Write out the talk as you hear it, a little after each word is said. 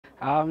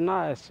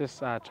No, it's just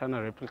trying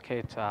to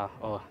replicate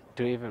or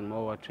do even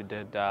more what we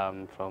did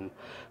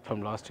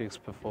from last week's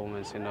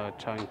performance. You know,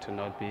 trying to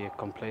not be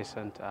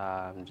complacent,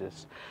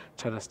 just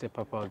trying to step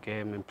up our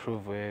game,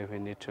 improve where we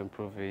need to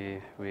improve.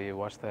 We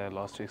watched the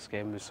last week's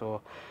game, we saw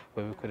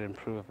where we could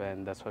improve,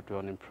 and that's what we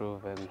want to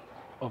improve. And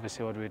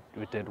obviously, what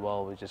we did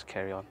well, we just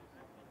carry on.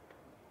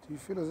 Do you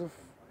feel as if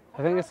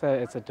I think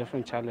it's a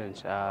different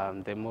challenge.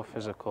 They're more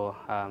physical.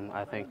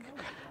 I think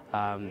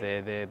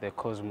they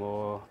cause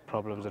more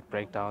problems with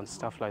breakdowns,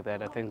 stuff like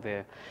that. I think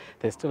they're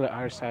still an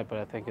Irish side, but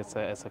I think it's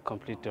a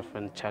complete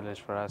different challenge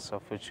for us,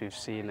 of which we've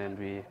seen, and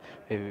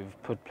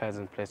we've put plans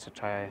in place to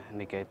try and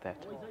negate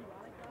that.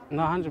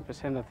 No,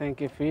 100%. I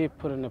think if we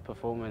put in a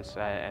performance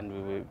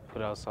and we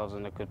put ourselves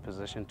in a good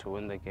position to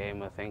win the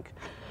game, I think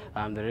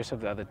the rest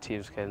of the other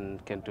teams can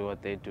do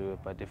what they do.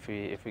 But if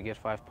we get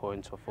 5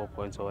 points or 4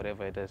 points or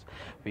whatever it is,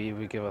 we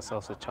give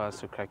ourselves a chance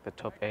to crack the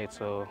top 8.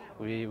 So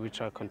we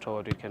try to control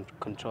what we can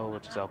control,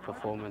 which is our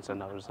performance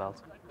and our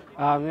results.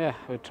 Yeah,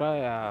 we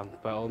try,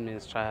 by all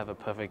means, try to have a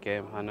perfect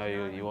game. I know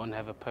you won't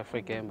have a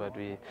perfect game, but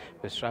we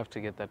strive to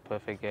get that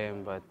perfect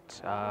game. But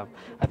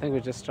I think we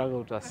just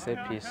struggled with our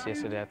set piece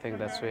yesterday. I think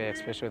that's where,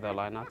 especially with our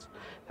lineouts,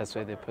 that's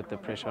where they put the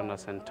pressure on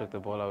us and took the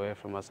ball away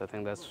from us. I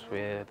think that's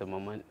where the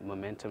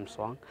momentum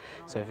swung.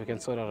 So if we can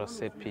sort out a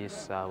set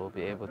piece, we'll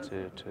be able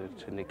to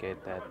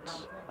negate that,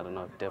 I don't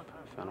know, dip,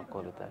 if you want to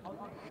call it that.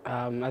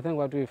 I think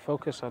what we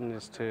focus on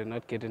is to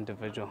not get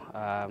individual.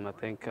 I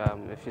think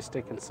if you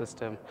stick in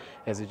system,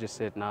 as you just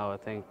said now, I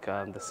think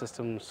the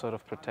system sort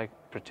of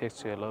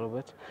protects you a little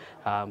bit.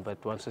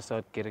 But once you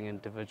start getting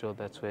individual,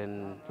 that's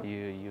when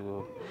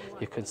you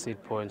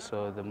concede points.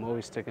 So the more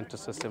we stick into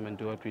system and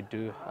do what we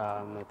do,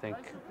 I think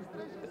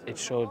it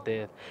showed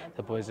that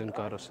the boys didn't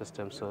go out of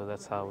system. So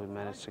that's how we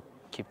managed to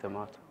keep them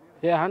out.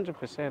 Yeah,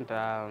 100%.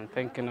 I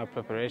think in our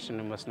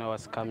preparation, we must know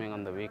what's coming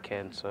on the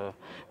weekend. So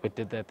we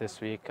did that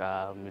this week.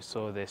 We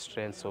saw their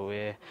strengths, so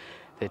where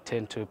they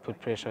tend to put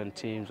pressure on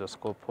teams or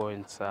score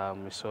points.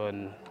 We saw,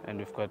 and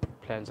we've got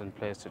plans in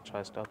place to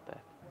try to stop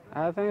that.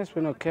 I think it's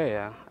been okay,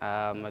 yeah.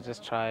 I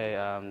just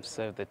try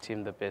serve the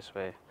team the best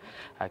way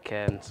I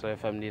can. So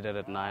if I'm needed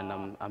at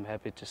 9, I'm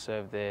happy to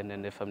serve there, and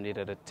then if I'm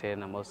needed at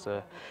 10, I'm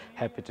also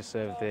happy to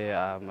serve there.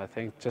 I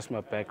think just my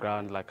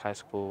background, like high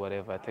school,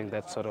 whatever, I think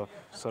that sort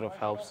of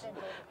helps.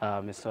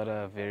 It's not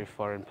a very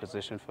foreign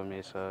position for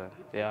me, so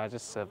yeah, I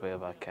just serve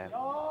wherever I can.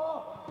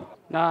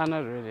 No,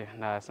 not really.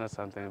 No, it's not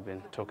something we've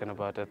been talking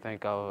about. I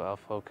think our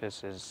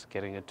focus is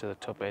getting into the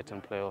top 8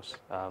 in playoffs.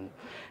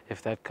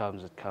 If that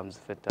comes, it comes.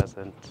 If it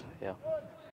doesn't, yeah.